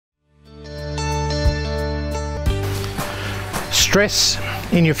Stress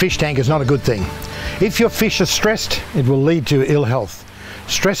in your fish tank is not a good thing. If your fish are stressed, it will lead to ill health.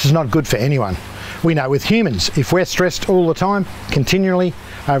 Stress is not good for anyone. We know with humans, if we're stressed all the time, continually,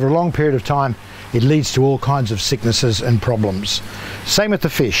 over a long period of time, it leads to all kinds of sicknesses and problems. Same with the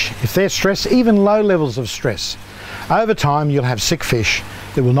fish. If they're stressed, even low levels of stress, over time you'll have sick fish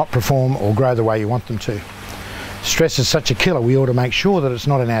that will not perform or grow the way you want them to. Stress is such a killer, we ought to make sure that it's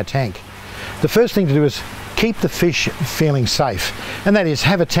not in our tank. The first thing to do is keep the fish feeling safe, and that is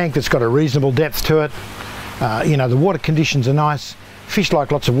have a tank that's got a reasonable depth to it. The water conditions are nice. Fish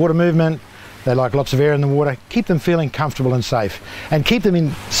like lots of water movement, they like lots of air in the water. Keep them feeling comfortable and safe, and keep them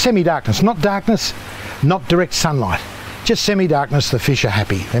in semi-darkness, not darkness, not direct sunlight, just semi-darkness. The fish are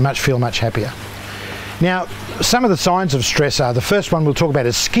happy, they feel much happier. Now, some of the signs of stress are, the first one we'll talk about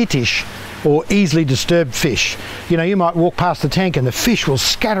is skittish or easily disturbed fish. You might walk past the tank and the fish will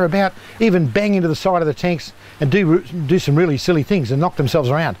scatter about, even bang into the side of the tanks and do some really silly things and knock themselves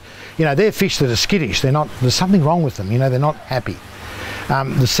around. They're fish that are skittish. There's something wrong with them. They're not happy.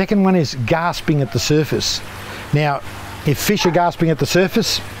 The second one is gasping at the surface. Now, if fish are gasping at the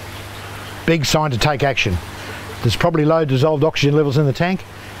surface, big sign to take action. There's probably low dissolved oxygen levels in the tank.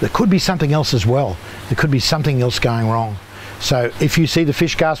 There could be something else as well. There could be something else going wrong. So if you see the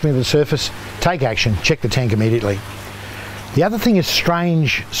fish gasping at the surface, take action, check the tank immediately. The other thing is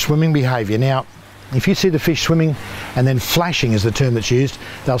strange swimming behaviour. Now, if you see the fish swimming and then flashing is the term that's used,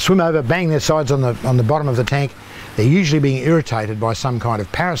 they'll swim over, bang their sides on the bottom of the tank. They're usually being irritated by some kind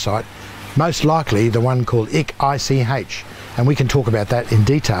of parasite, most likely the one called ICH, and we can talk about that in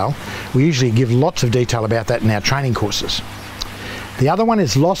detail. We usually give lots of detail about that in our training courses. The other one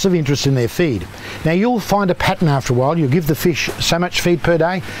is loss of interest in their feed. Now, you'll find a pattern after a while. You'll give the fish so much feed per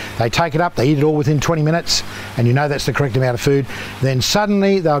day, they take it up, they eat it all within 20 minutes, and you know that's the correct amount of food. Then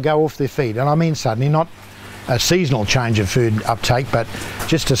suddenly they'll go off their feed, and I mean suddenly, not a seasonal change of food uptake, but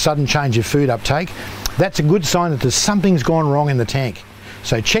just a sudden change of food uptake. That's a good sign that there's something's gone wrong in the tank.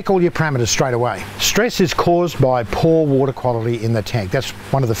 So check all your parameters straight away. Stress is caused by poor water quality in the tank. That's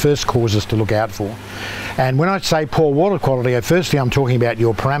one of the first causes to look out for. And when I say poor water quality, firstly I'm talking about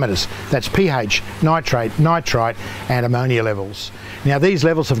your parameters. That's pH, nitrate, nitrite and ammonia levels. Now, these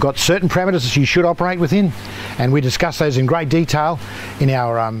levels have got certain parameters that you should operate within, and we discuss those in great detail in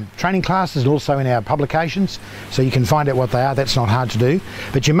our training classes and also in our publications, so you can find out what they are. That's not hard to do,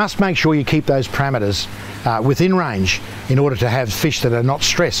 but you must make sure you keep those parameters within range in order to have fish that are not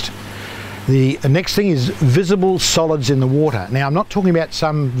stressed. The next thing is visible solids in the water. Now, I'm not talking about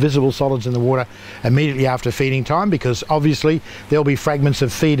some visible solids in the water immediately after feeding time, because obviously there'll be fragments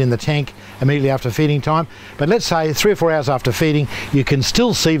of feed in the tank immediately after feeding time, but let's say 3 or 4 hours after feeding you can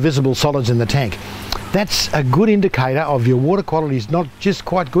still see visible solids in the tank. That's a good indicator of your water quality is not just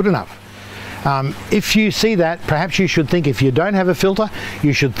quite good enough. If you see that, perhaps you should think, if you don't have a filter,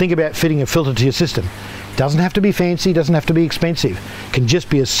 you should think about fitting a filter to your system. Doesn't have to be fancy, doesn't have to be expensive. It can just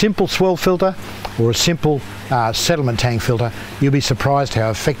be a simple swell filter or a simple settlement tank filter. You'll be surprised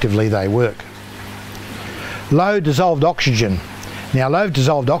how effectively they work. Low dissolved oxygen. Now, low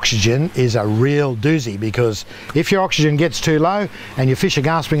dissolved oxygen is a real doozy, because if your oxygen gets too low and your fish are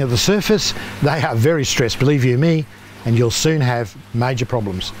gasping at the surface, they are very stressed, believe you me, and you'll soon have major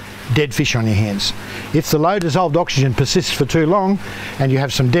problems. Dead fish on your hands. If the low dissolved oxygen persists for too long and you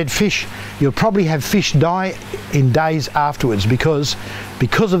have some dead fish, you'll probably have fish die in days afterwards, because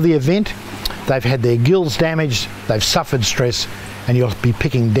of the event they've had their gills damaged, they've suffered stress, and you'll be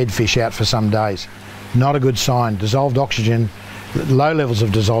picking dead fish out for some days. Not a good sign. Dissolved oxygen, low levels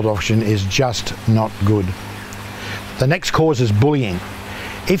of dissolved oxygen is just not good. The next cause is bullying.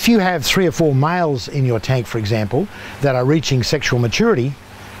 If you have 3 or 4 males in your tank, for example, that are reaching sexual maturity,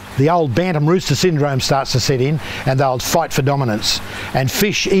 the old bantam rooster syndrome starts to set in, and they'll fight for dominance. And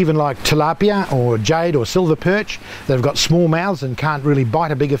fish, even like tilapia or jade or silver perch, that have got small mouths and can't really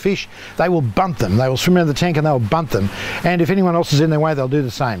bite a bigger fish, they will bunt them. They will swim around the tank and they'll bunt them. And if anyone else is in their way, they'll do the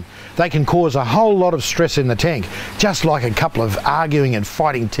same. They can cause a whole lot of stress in the tank, just like a couple of arguing and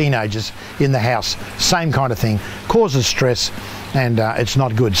fighting teenagers in the house. Same kind of thing. Causes stress, and it's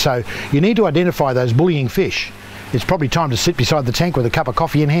not good. So you need to identify those bullying fish. It's probably time to sit beside the tank with a cup of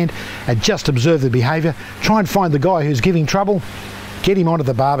coffee in hand and just observe the behaviour. Try and find the guy who's giving trouble, get him onto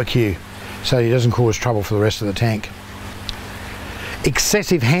the barbecue so he doesn't cause trouble for the rest of the tank.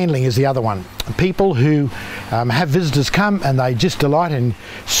 Excessive handling is the other one. People who have visitors come and they just delight in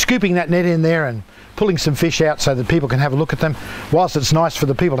scooping that net in there and pulling some fish out so that people can have a look at them. Whilst it's nice for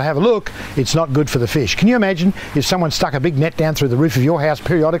the people to have a look, it's not good for the fish. Can you imagine if someone stuck a big net down through the roof of your house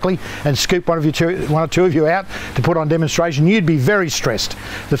periodically and scooped one or two of you out to put on demonstration? You'd be very stressed.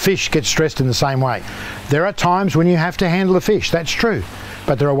 The fish get stressed in the same way. There are times when you have to handle the fish, that's true,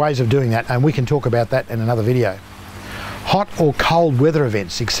 but there are ways of doing that, and we can talk about that in another video. Hot or cold weather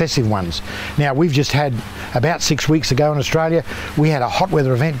events, excessive ones. Now, we've just had, about 6 weeks ago in Australia, we had a hot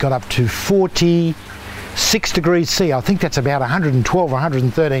weather event, got up to 46 degrees C. I think that's about 112 or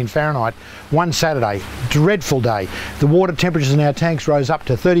 113 Fahrenheit, one Saturday. Dreadful day. The water temperatures in our tanks rose up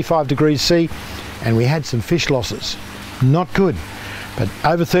to 35 degrees C, and we had some fish losses. Not good. But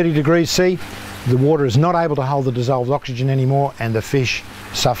over 30 degrees C, the water is not able to hold the dissolved oxygen anymore, and the fish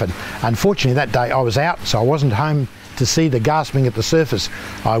suffered. Unfortunately, that day I was out, so I wasn't home to see the gasping at the surface.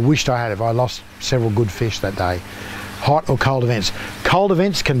 I wished I had. I lost several good fish that day. Hot or cold events. Cold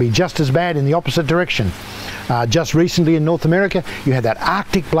events can be just as bad in the opposite direction. Just recently in North America, you had that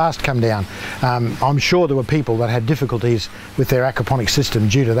Arctic blast come down. I'm sure there were people that had difficulties with their aquaponics system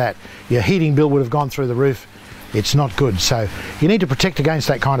due to that. Your heating bill would have gone through the roof. It's not good. So you need to protect against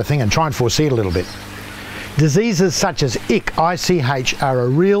that kind of thing and try and foresee it a little bit. Diseases such as ICH are a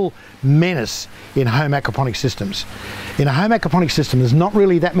real menace in home aquaponics systems. In a home aquaponics system, there's not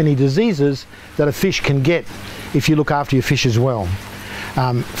really that many diseases that a fish can get if you look after your fish as well.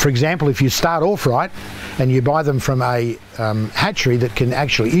 For example, if you start off right and you buy them from a hatchery that can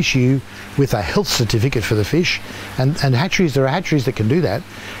actually issue with a health certificate for the fish, and hatcheries, there are hatcheries that can do that,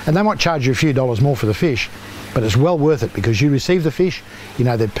 and they might charge you a few dollars more for the fish, but it's well worth it because you receive the fish, you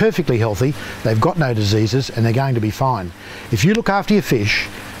know they're perfectly healthy, they've got no diseases, and they're going to be fine. If you look after your fish,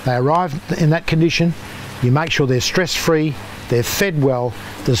 they arrive in that condition, you make sure they're stress-free, they're fed well,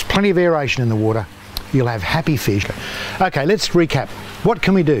 there's plenty of aeration in the water, you'll have happy fish. Okay, let's recap. What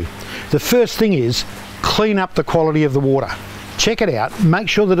can we do? The first thing is clean up the quality of the water. Check it out, make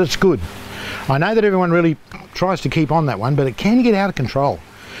sure that it's good. I know that everyone really tries to keep on that one, but it can get out of control.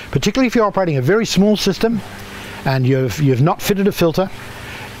 Particularly if you're operating a very small system and you've not fitted a filter.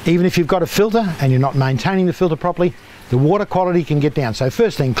 Even if you've got a filter and you're not maintaining the filter properly, the water quality can get down. So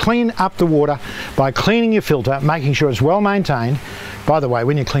first thing, clean up the water by cleaning your filter, making sure it's well maintained. By the way,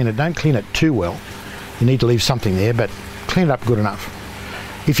 when you clean it, don't clean it too well. You need to leave something there, but clean it up good enough.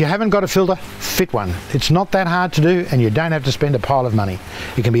 If you haven't got a filter, fit one. It's not that hard to do, and you don't have to spend a pile of money.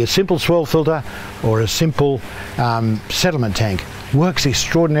 It can be a simple swirl filter or a simple settlement tank. Works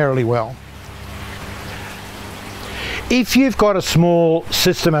extraordinarily well. If you've got a small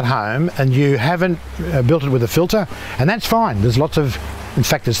system at home and you haven't built it with a filter, and that's fine, there's lots of, in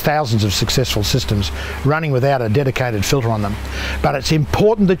fact there's thousands of successful systems running without a dedicated filter on them. But it's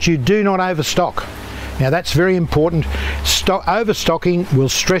important that you do not overstock. Now that's very important. Overstocking will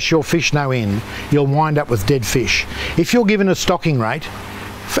stress your fish no end. You'll wind up with dead fish. If you're given a stocking rate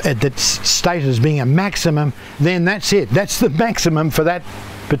that's stated as being a maximum, then that's it. That's the maximum for that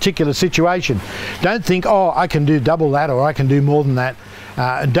particular situation. Don't think, oh, I can do double that or I can do more than that.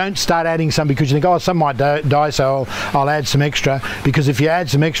 Don't start adding some because you think, oh, some might die, so I'll add some extra, because if you add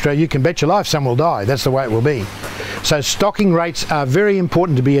some extra, you can bet your life some will die. That's the way it will be. So stocking rates are very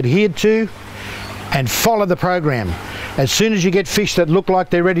important to be adhered to, and follow the program. As soon as you get fish that look like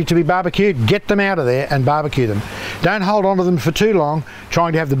they're ready to be barbecued, get them out of there and barbecue them. Don't hold on to them for too long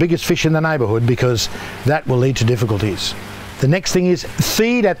trying to have the biggest fish in the neighbourhood, because that will lead to difficulties. The next thing is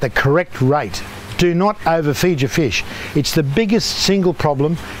feed at the correct rate. Do not overfeed your fish. It's the biggest single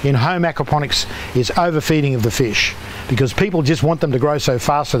problem in home aquaponics is overfeeding of the fish, because people just want them to grow so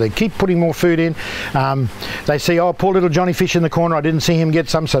fast, so they keep putting more food in. They see, oh, poor little Johnny fish in the corner, I didn't see him get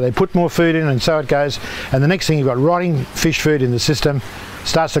some, so they put more food in, and so it goes. And the next thing, you've got rotting fish food in the system,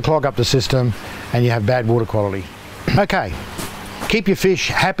 starts to clog up the system, and you have bad water quality. Okay, keep your fish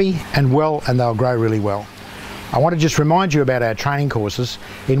happy and well, and they'll grow really well. I want to just remind you about our training courses,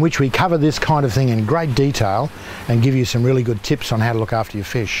 in which we cover this kind of thing in great detail and give you some really good tips on how to look after your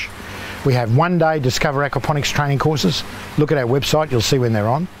fish. We have one-day Discover Aquaponics training courses. Look at our website, you'll see when they're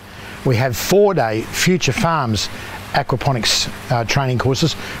on. We have 4-day Future Farms aquaponics training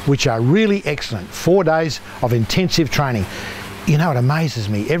courses, which are really excellent. 4 days of intensive training. You know, it amazes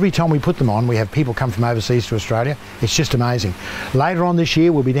me. Every time we put them on, we have people come from overseas to Australia. It's just amazing. Later on this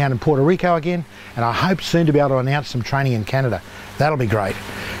year, we'll be down in Puerto Rico again, and I hope soon to be able to announce some training in Canada. That'll be great.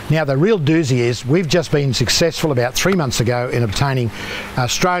 Now, the real doozy is we've just been successful about 3 months ago in obtaining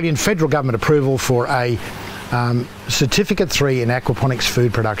Australian federal government approval for a Certificate 3 in aquaponics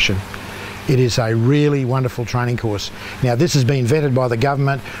food production. It is a really wonderful training course. Now this has been vetted by the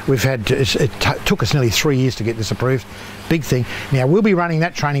government. We've had to, it took us nearly 3 years to get this approved. Big thing. Now we'll be running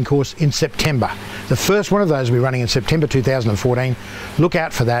that training course in September. The first one of those will be running in September 2014. Look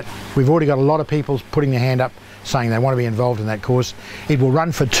out for that. We've already got a lot of people putting their hand up saying they want to be involved in that course. It will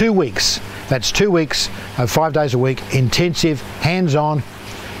run for 2 weeks. That's 2 weeks, 5 days a week, intensive, hands-on,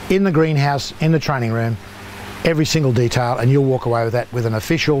 in the greenhouse, in the training room, every single detail, and you'll walk away with that with an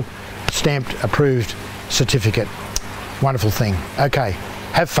official, stamped, approved certificate. Wonderful thing. Okay,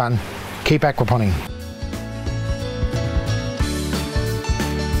 have fun, keep aquaponing.